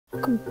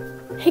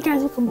Hey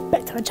guys, welcome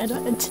back to my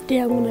channel, and today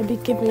I'm going to be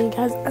giving you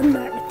guys a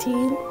night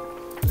routine.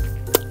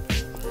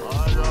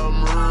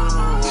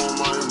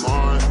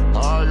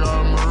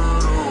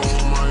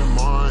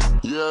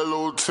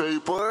 Yellow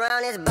tape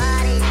around his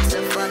body, it's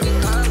a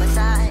fucking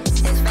homicide.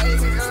 His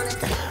face is on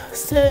the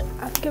So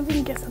I'm giving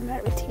you guys a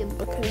night routine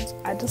because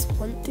I just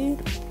want to.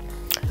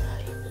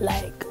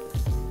 Like,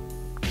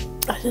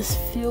 I just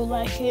feel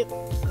like it.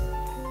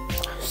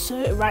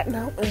 So right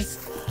now is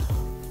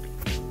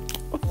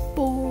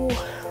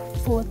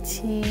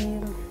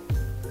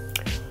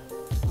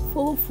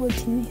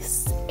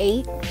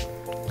 4:48,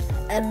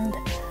 and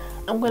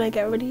I'm gonna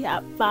get ready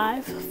at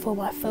 5 for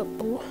my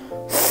football.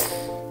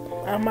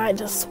 I might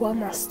just wear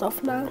my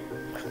stuff now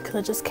because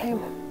I just came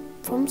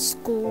from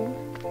school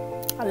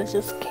and I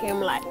just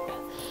came like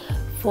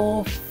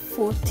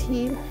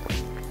 4:14,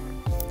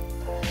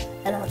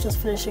 and I was just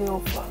finishing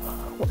off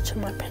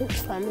watching my Prince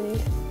family,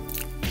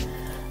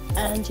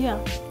 and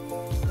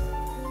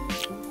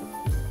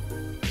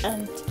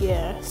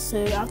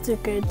so I have to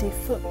go do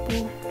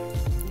football,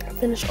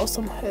 finish off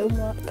some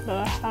homework that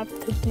I have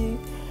to do,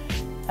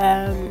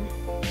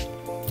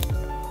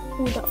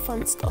 all that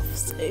fun stuff.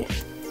 So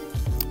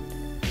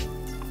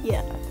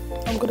yeah,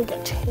 I'm gonna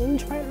get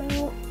changed right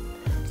now.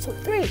 So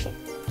 3,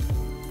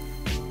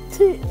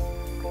 2,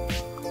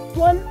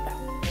 1.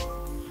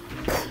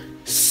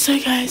 So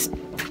guys,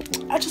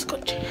 I just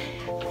got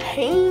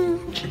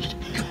changed,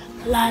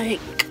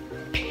 like,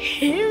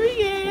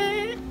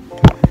 period.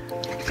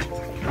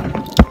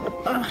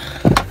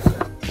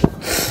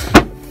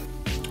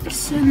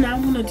 So now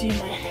I'm gonna do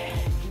my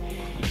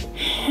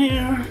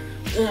hair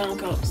and I'll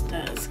go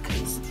upstairs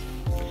because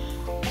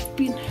I've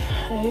been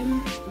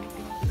home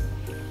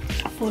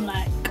for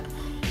like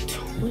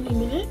 20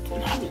 minutes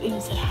and I haven't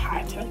even said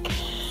hi to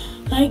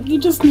like you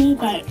just need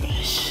like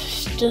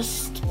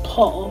just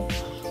part of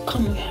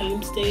coming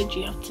home stage.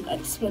 You have to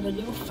like spend a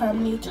little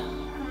family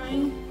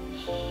time.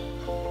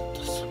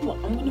 That's what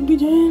I'm gonna be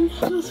doing.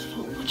 Just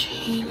football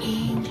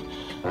training,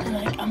 and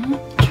like I'm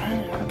not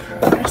trying to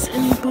impress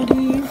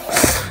anybody.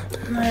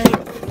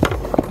 Like,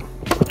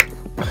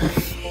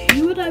 who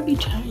would I be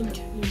trying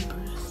to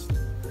impress?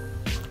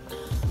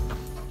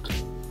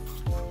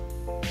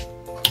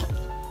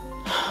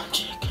 I'm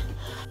joking.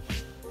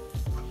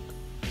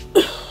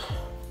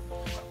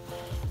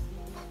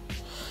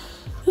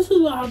 This is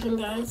what happened,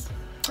 guys.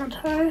 I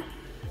try,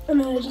 and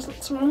then it just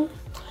looks wrong.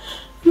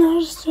 And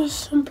I'll just do a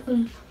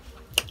simple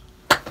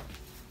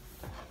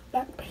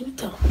back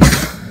painter.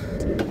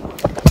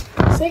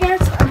 So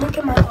guys, I'm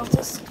making my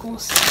after school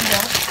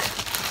snack.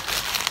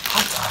 I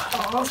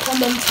asked my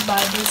mum to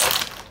buy this,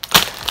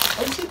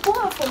 and she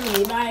bought it for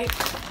me, like,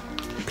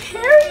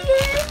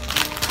 period.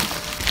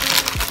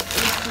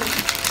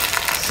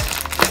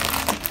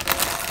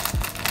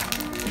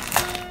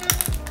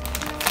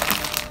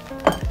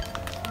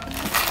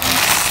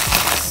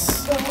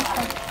 So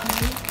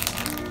happy,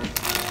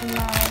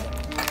 like,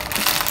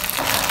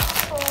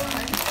 oh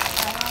my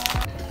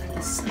god.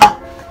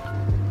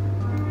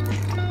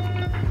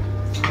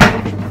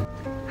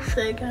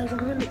 So guys, I'm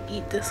gonna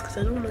eat this because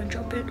I don't want to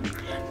drop it,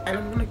 and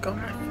I'm gonna go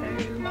on my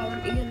phone while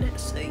I'm eating it.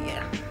 So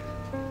yeah.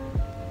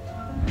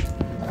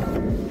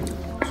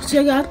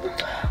 So guys,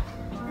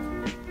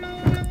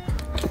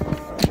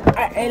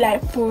 I ate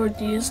like 4 of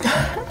these.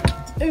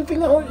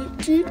 Everything I wanted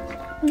to.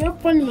 You're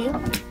funny.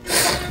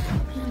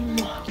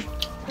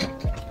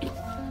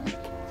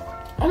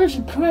 I'm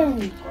just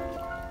praying.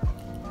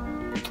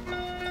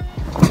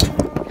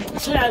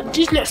 So like,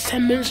 these next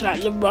 10 minutes are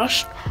like the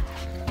rush.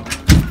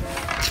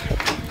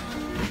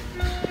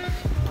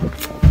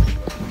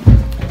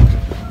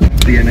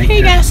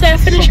 Hey guys, so I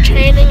finished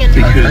training and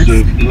because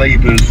of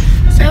Labour's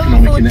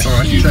economic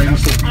inequity.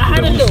 I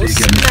had a little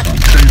snack.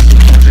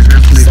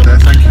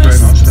 Thank you very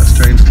much. That's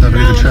James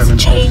Cleverly, the chairman of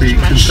the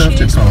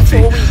Conservative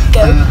Party,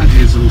 and he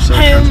is also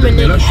candidate in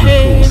the election, of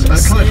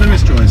course. Clive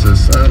Lewis joins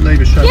us,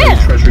 Labour Shadow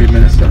Treasury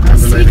Minister and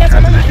the Labour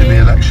candidate in the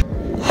election.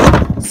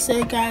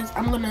 So guys,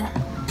 I'm gonna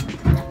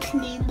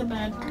clean the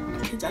bed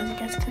because as you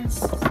guys can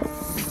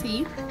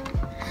see,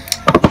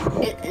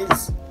 it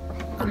is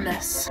a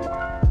mess.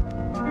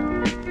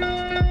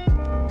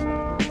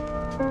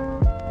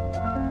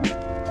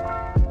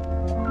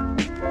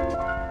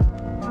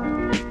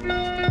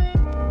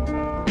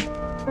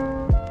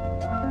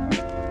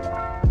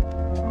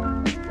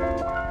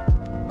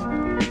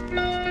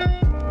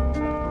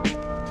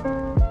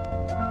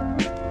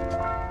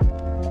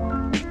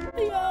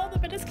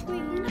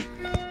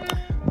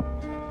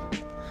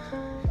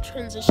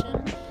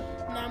 Transition.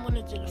 Now I'm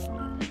gonna do the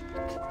floor.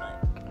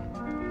 Like,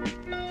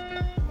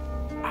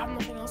 I have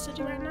nothing else to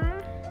do right now.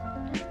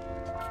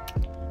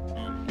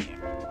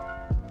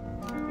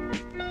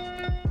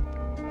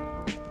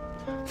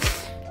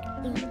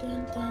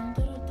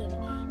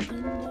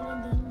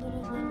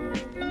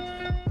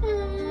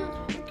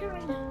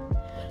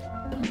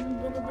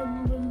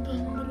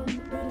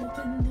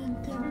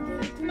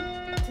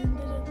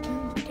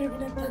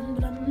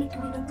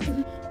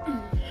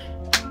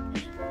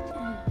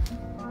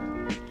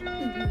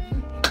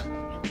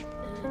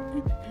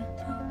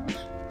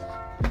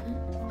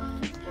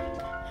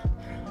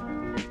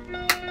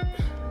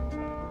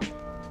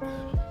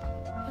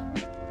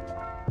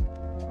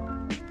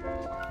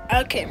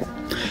 Okay,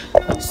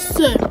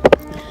 so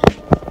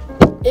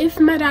if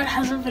my dad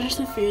hasn't finished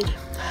the food,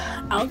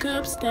 I'll go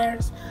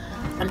upstairs.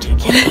 I'm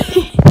joking.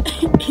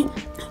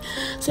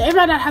 So if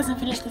my dad hasn't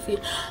finished the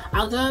food,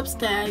 I'll go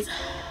upstairs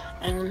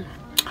and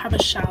have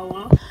a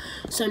shower.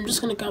 So I'm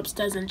just gonna go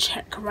upstairs and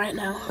check right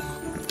now.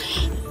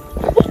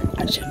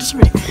 Actually,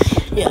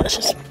 let's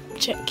just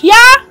check. Yeah.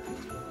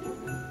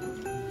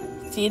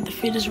 See, the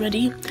food is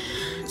ready.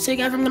 So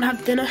guys, I'm gonna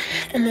have dinner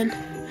and then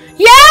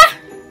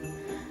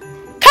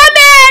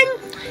coming.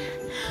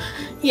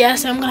 Yeah,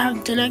 so I'm gonna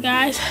have dinner,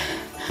 guys.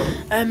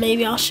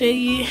 Maybe I'll show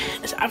you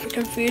it's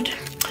African food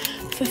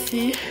for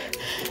food,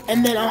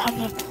 and then I'll have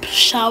a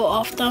shower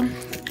after.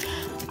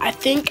 I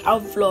think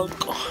I'll vlog.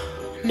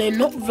 No,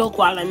 not vlog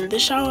while I'm in the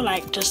shower,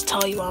 like just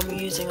tell you what I'm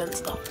using and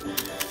stuff.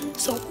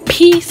 So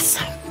peace.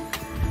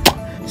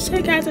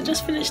 So guys, I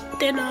just finished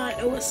dinner.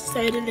 It was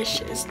so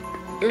delicious.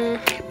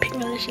 Pink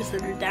delicious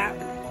and that.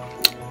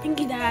 Thank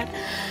you, Dad.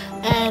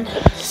 And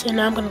so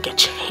now I'm gonna get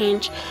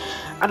changed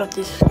out of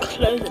these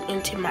clothes and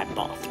into my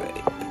bathrobe.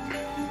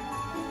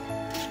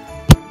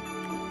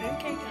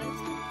 Okay, guys.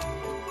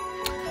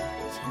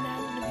 So now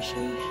I'm gonna be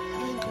showing you.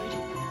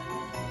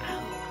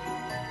 I'm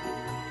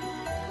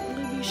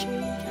gonna be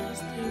showing you guys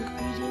the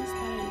ingredients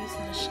that I use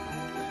in the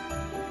shower.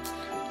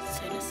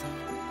 So let's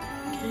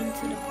get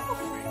into the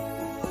bathroom.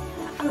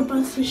 I'm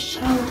about to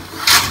shower.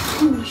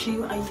 I'm gonna show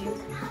you what I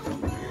use.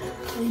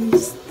 I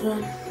use the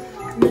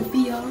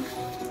Nivea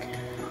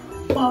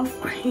bath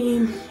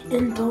cream,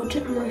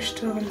 Indulgent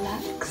Moisture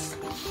Relax.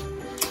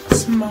 It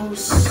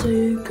smells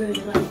so good,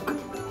 like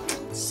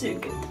so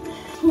good.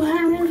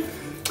 Hair,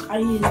 I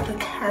use the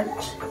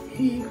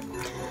Cantu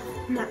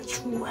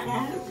natural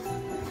hair.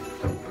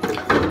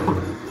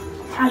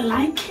 I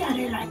like it, I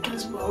don't like it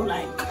as well,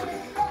 like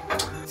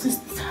this is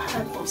the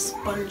type of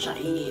sponge I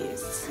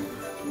use.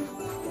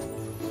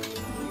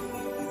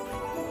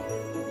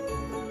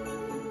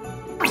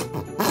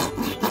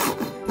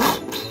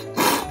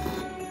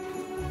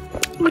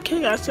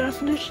 Okay guys, so I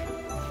finished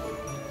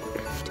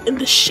in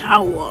the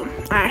shower.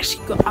 I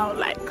actually got out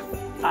like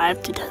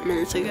 5 to 10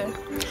 minutes ago.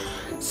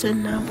 So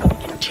now I'm gonna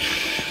get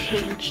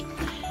changed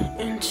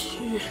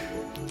into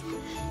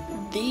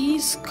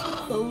these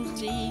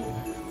cozy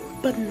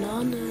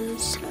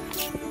bananas.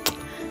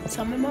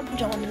 Some of my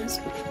pajamas.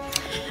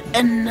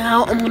 And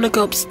now I'm gonna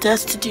go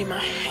upstairs to do my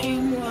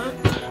homework.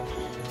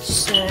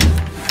 So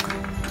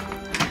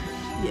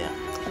yeah,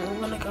 I'm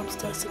gonna go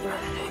upstairs to do my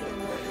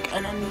homework,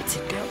 and I need to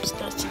go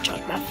upstairs to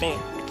charge my phone.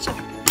 So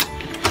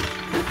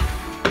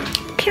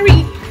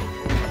period.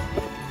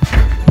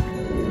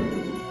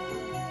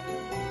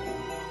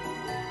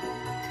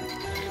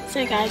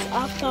 So guys,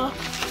 after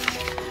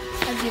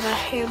I do my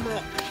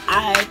homework,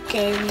 I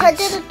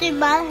didn't do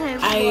my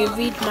homework. I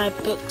read my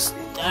books.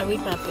 I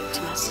read my book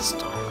to my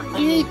sister.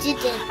 You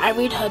didn't. I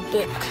read her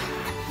book.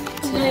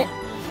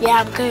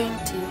 Yeah, I'm going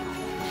to.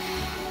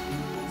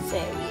 So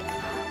yeah.